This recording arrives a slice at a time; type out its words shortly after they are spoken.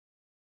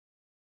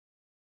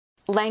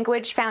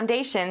Language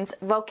Foundations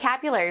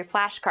Vocabulary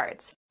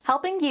Flashcards,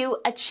 helping you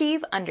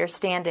achieve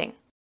understanding.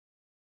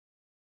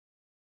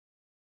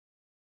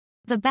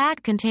 The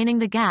bag containing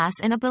the gas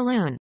in a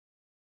balloon.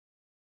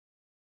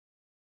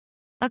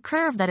 A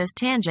curve that is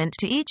tangent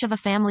to each of a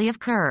family of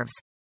curves.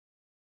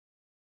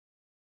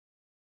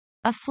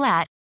 A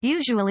flat,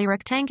 usually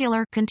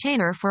rectangular,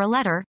 container for a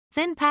letter,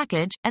 thin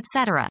package,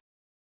 etc.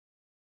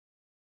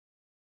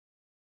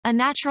 A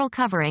natural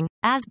covering,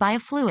 as by a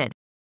fluid.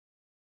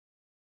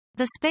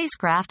 The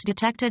spacecraft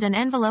detected an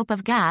envelope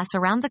of gas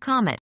around the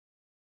comet.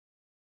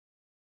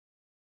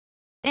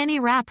 Any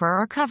wrapper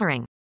or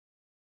covering.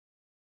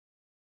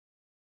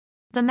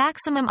 The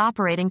maximum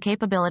operating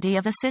capability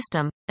of a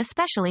system,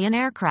 especially an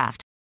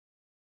aircraft.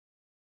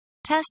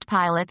 Test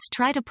pilots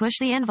try to push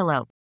the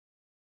envelope.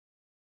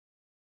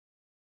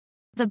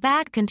 The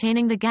bag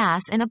containing the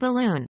gas in a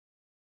balloon.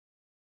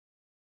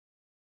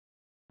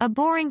 A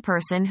boring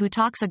person who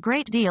talks a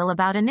great deal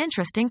about an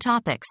interesting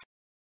topics.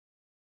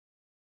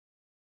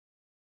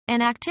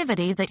 An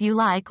activity that you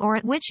like or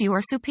at which you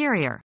are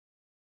superior.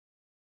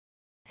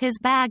 His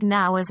bag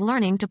now is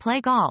learning to play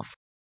golf.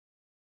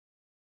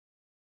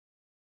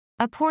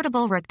 A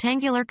portable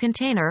rectangular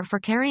container for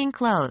carrying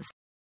clothes.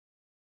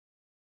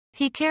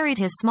 He carried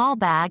his small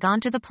bag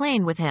onto the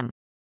plane with him.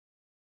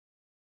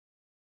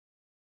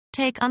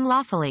 Take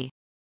unlawfully.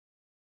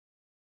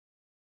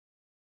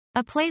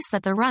 A place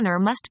that the runner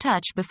must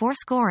touch before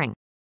scoring.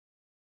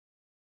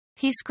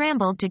 He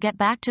scrambled to get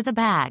back to the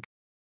bag.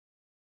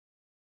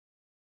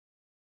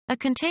 A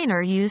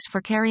container used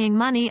for carrying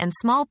money and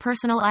small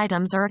personal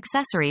items or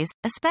accessories,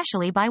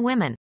 especially by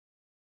women.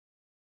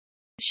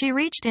 She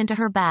reached into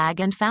her bag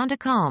and found a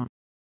comb.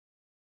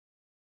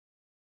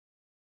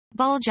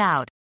 Bulge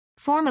out.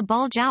 Form a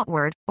bulge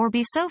outward, or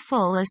be so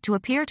full as to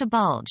appear to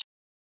bulge.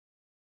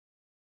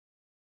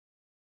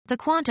 The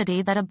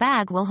quantity that a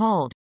bag will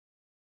hold.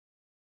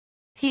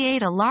 He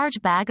ate a large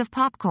bag of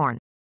popcorn.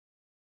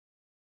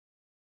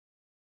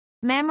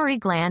 Mammary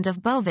gland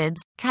of bovids,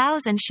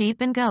 cows and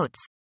sheep and goats.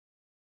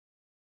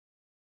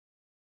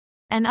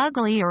 An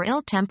ugly or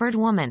ill-tempered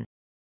woman.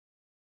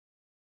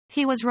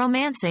 He was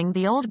romancing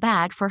the old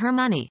bag for her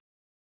money.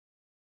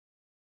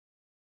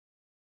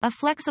 A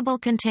flexible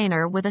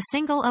container with a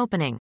single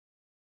opening.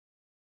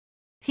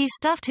 He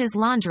stuffed his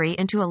laundry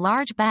into a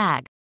large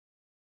bag.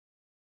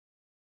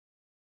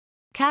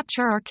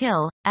 Capture or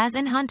kill, as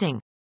in hunting.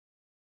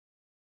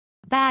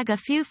 Bag a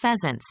few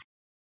pheasants.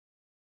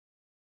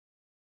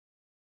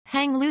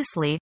 Hang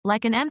loosely,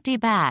 like an empty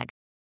bag.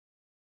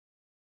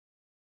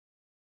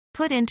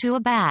 Put into a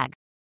bag.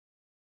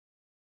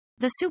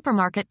 The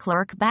supermarket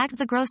clerk bagged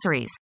the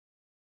groceries.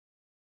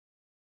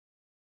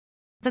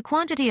 The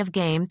quantity of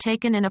game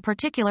taken in a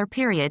particular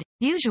period,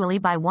 usually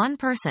by one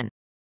person.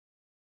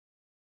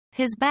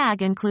 His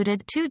bag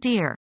included 2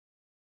 deer.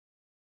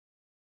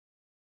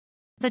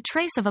 The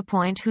trace of a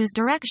point whose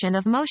direction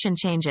of motion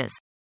changes.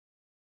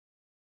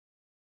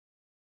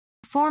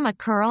 Form a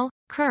curl,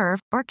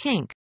 curve, or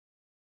kink.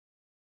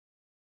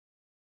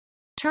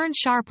 Turn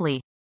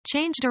sharply.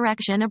 Change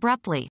direction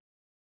abruptly.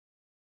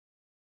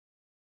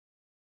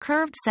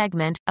 Curved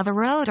segment, of a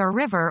road or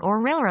river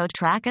or railroad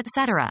track,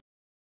 etc.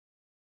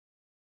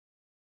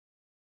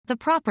 The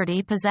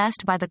property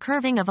possessed by the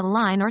curving of a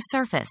line or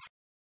surface.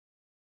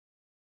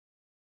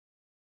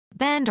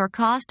 Bend or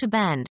cause to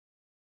bend.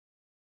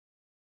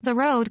 The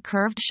road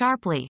curved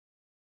sharply.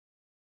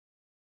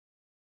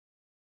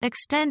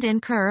 Extend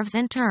in curves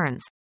and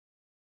turns.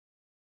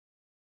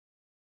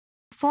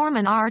 Form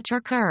an arch or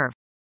curve.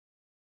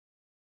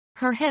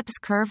 Her hips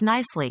curve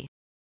nicely.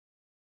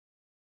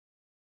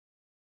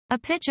 A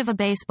pitch of a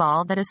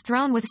baseball that is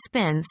thrown with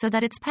spin so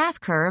that its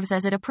path curves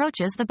as it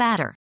approaches the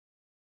batter.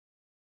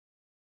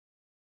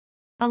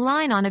 A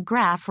line on a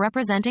graph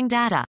representing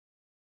data.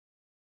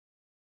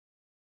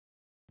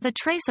 The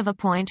trace of a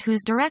point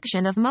whose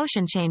direction of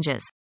motion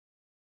changes.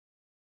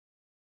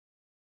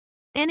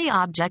 Any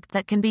object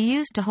that can be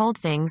used to hold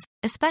things,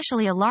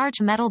 especially a large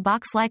metal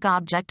box-like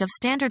object of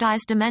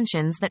standardized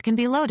dimensions that can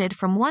be loaded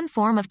from one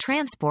form of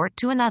transport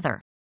to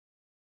another.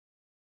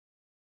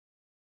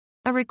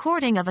 A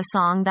recording of a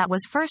song that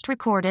was first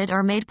recorded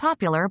or made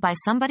popular by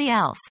somebody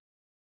else.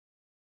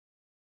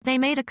 They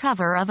made a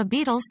cover of a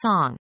Beatles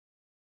song.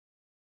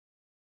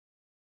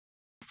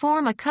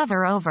 Form a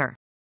cover over.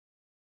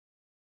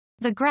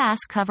 The grass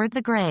covered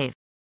the grave.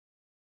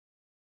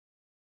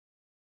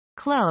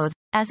 Clothe,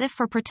 as if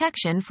for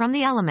protection from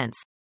the elements.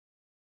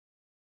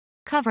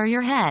 Cover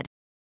your head.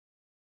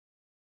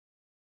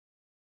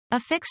 A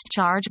fixed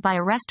charge by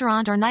a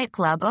restaurant or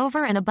nightclub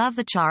over and above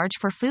the charge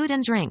for food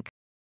and drink.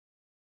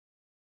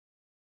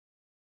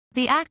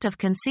 The act of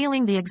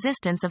concealing the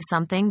existence of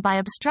something by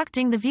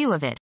obstructing the view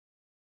of it.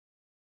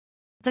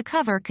 The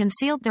cover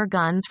concealed their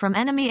guns from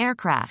enemy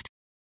aircraft.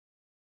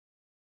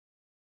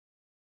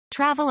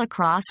 Travel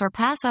across or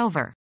pass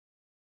over.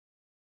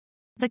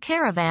 The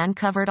caravan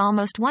covered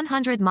almost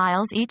 100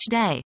 miles each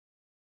day.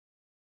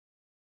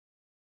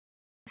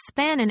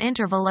 Span an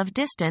interval of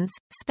distance,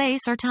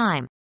 space or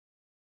time.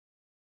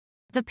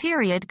 The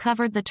period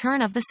covered the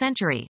turn of the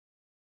century.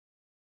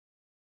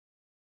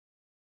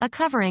 A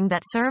covering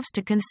that serves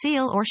to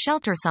conceal or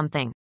shelter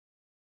something.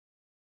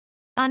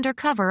 Under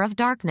cover of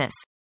darkness.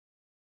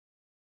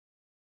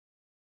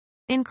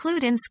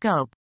 Include in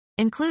scope.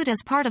 Include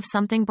as part of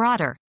something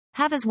broader.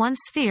 Have as one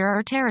sphere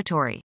or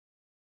territory.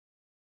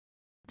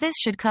 This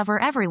should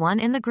cover everyone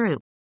in the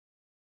group.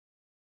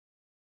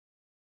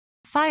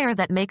 Fire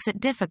that makes it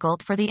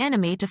difficult for the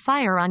enemy to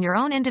fire on your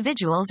own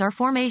individuals or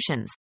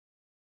formations.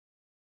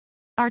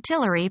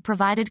 Artillery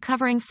provided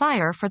covering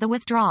fire for the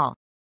withdrawal.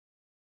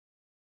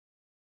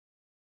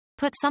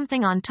 Put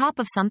something on top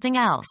of something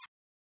else.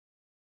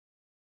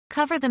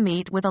 Cover the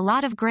meat with a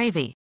lot of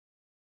gravy.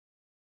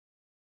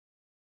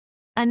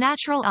 A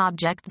natural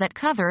object that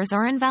covers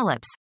or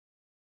envelops.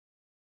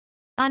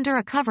 Under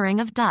a covering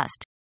of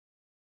dust.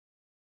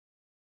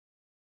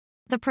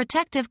 The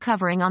protective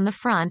covering on the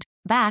front,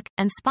 back,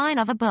 and spine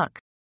of a book.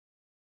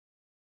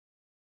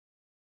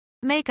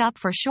 Make up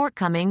for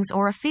shortcomings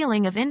or a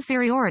feeling of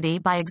inferiority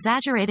by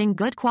exaggerating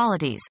good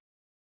qualities.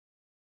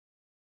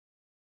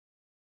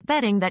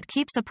 Bedding that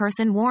keeps a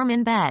person warm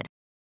in bed.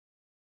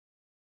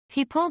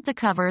 He pulled the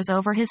covers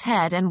over his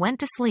head and went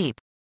to sleep.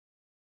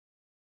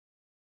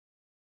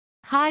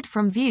 Hide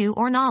from view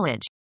or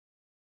knowledge.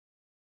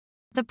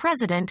 The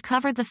president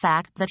covered the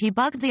fact that he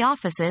bugged the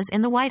offices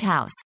in the White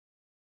House.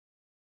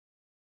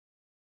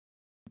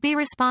 Be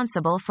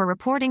responsible for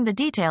reporting the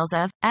details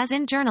of, as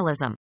in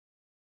journalism.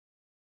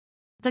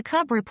 The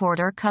cub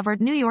reporter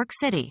covered New York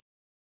City.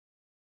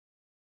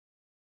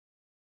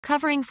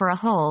 Covering for a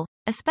hole,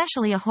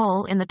 especially a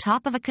hole in the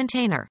top of a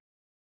container.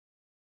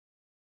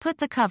 Put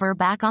the cover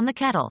back on the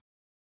kettle.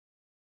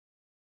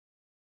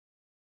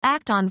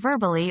 Act on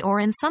verbally or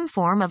in some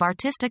form of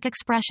artistic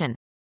expression.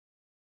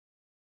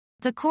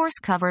 The course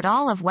covered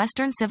all of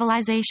Western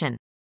civilization.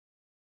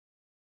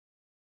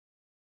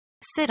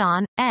 Sit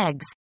on,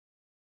 eggs.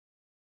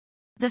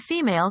 The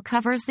female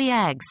covers the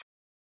eggs.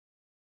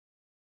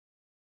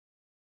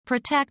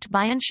 Protect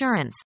by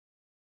insurance.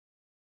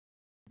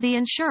 The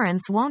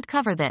insurance won't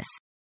cover this.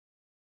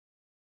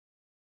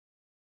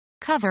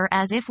 Cover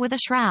as if with a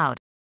shroud.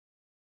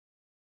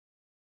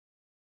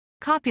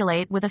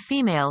 Copulate with a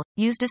female,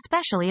 used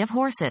especially of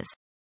horses.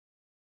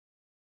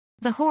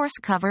 The horse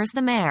covers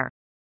the mare.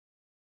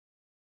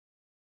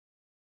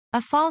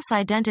 A false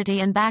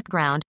identity and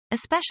background,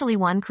 especially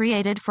one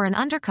created for an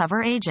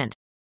undercover agent.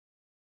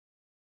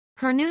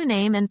 Her new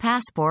name and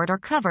passport or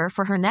cover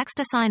for her next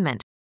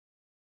assignment.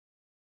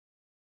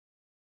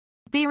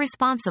 Be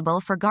responsible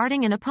for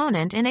guarding an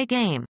opponent in a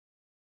game.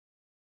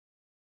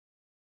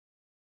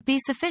 Be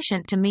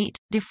sufficient to meet,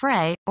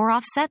 defray, or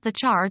offset the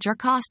charge or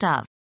cost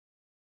of.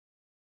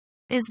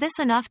 Is this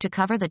enough to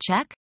cover the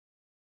check?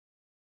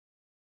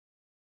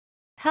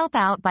 Help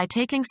out by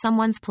taking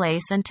someone's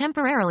place and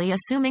temporarily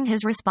assuming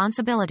his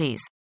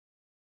responsibilities.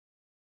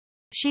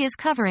 She is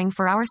covering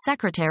for our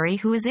secretary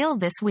who is ill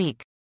this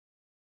week.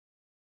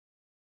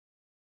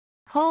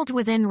 Hold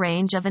within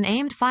range of an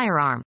aimed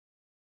firearm.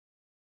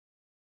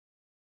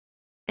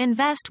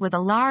 Invest with a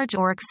large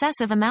or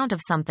excessive amount of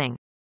something.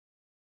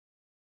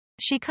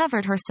 She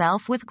covered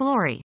herself with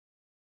glory.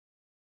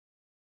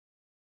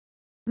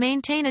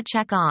 Maintain a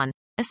check on,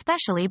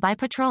 especially by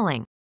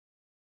patrolling.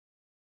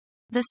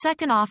 The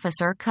second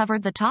officer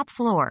covered the top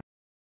floor.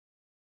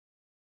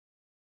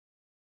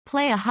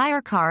 Play a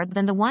higher card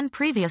than the one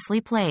previously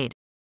played.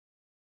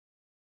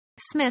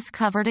 Smith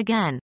covered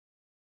again.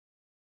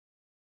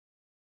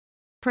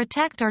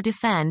 Protect or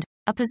defend,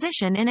 a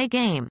position in a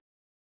game.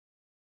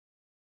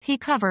 He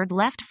covered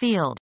left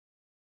field.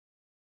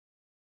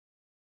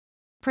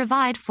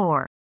 Provide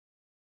for.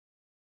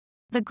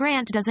 The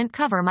grant doesn't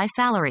cover my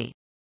salary.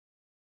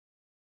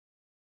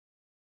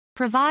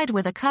 Provide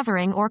with a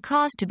covering or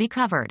cause to be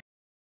covered.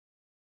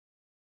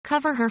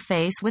 Cover her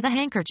face with a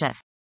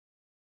handkerchief.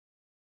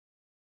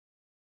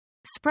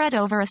 Spread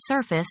over a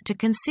surface to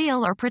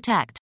conceal or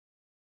protect.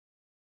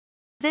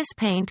 This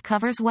paint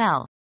covers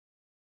well.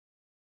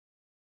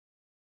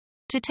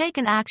 To take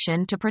an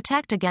action to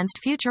protect against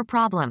future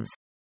problems.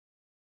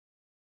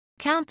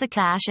 Count the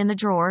cash in the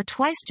drawer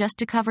twice just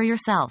to cover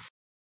yourself.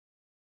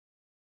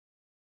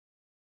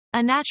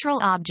 A natural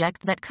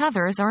object that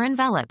covers or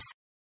envelops.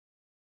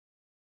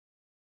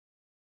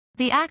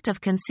 The act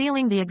of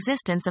concealing the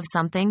existence of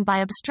something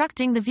by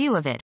obstructing the view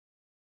of it.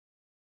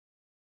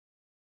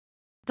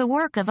 The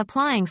work of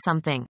applying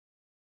something.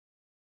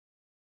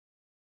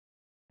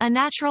 A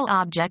natural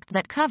object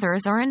that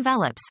covers or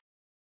envelops.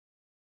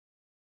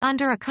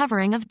 Under a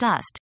covering of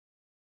dust.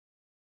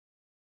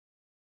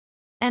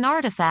 An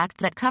artifact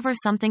that covers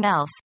something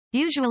else,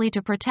 usually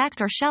to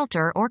protect or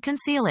shelter or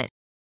conceal it.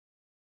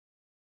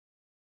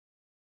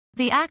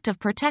 The act of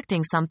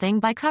protecting something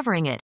by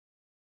covering it.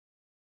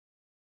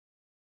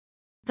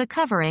 The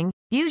covering,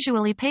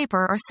 usually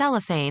paper or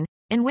cellophane,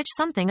 in which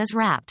something is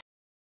wrapped.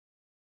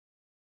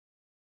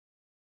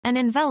 An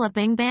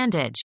enveloping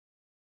bandage.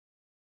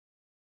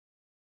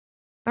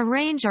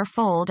 Arrange or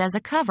fold as a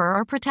cover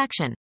or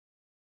protection.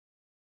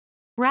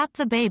 Wrap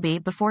the baby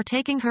before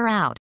taking her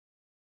out.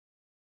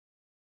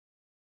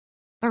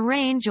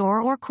 Arrange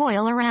or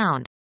coil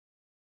around.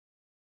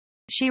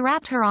 She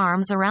wrapped her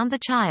arms around the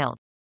child.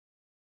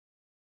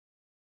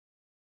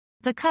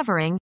 The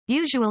covering,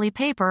 usually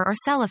paper or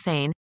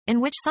cellophane,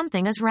 in which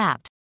something is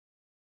wrapped.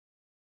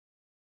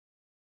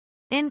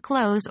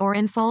 Enclose or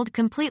enfold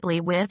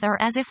completely with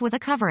or as if with a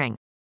covering.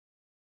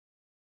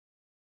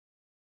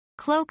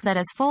 Cloak that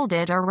is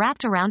folded or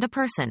wrapped around a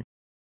person.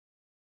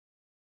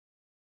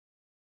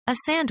 A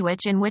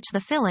sandwich in which the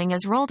filling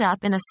is rolled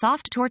up in a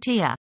soft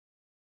tortilla.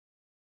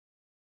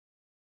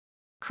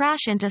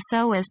 Crash into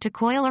so as to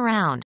coil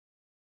around.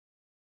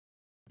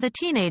 The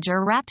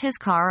teenager wrapped his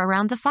car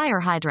around the fire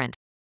hydrant.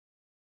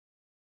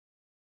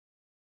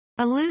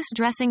 A loose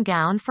dressing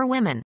gown for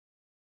women.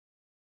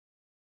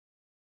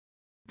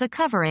 The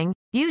covering,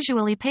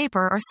 usually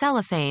paper or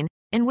cellophane,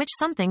 in which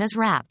something is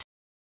wrapped.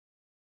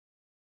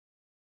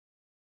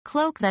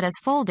 Cloak that is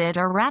folded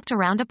or wrapped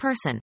around a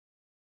person.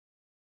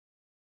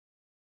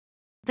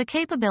 The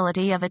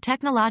capability of a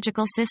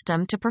technological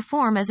system to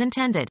perform as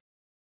intended.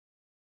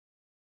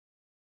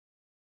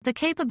 The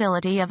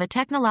capability of a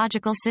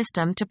technological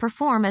system to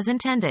perform as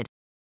intended.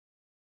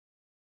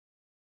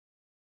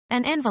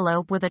 An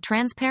envelope with a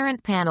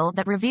transparent panel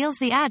that reveals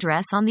the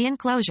address on the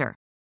enclosure.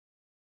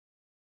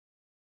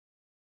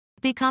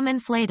 Become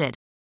inflated.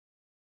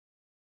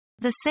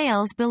 The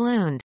sails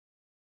ballooned.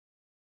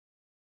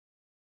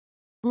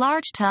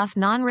 Large tough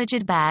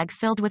non-rigid bag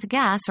filled with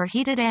gas or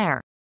heated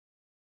air.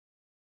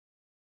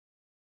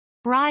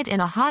 Ride in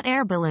a hot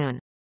air balloon.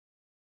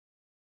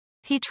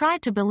 He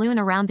tried to balloon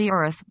around the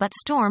Earth but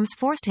storms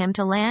forced him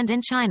to land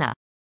in China.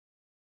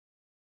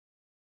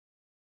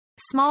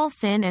 Small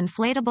thin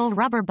inflatable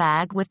rubber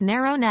bag with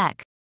narrow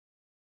neck.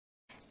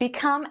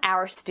 Become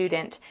our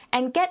student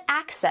and get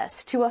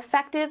access to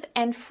effective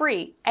and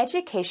free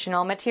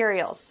educational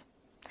materials.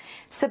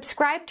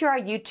 Subscribe to our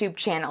YouTube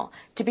channel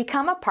to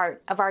become a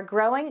part of our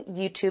growing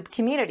YouTube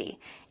community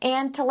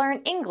and to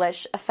learn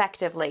English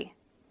effectively.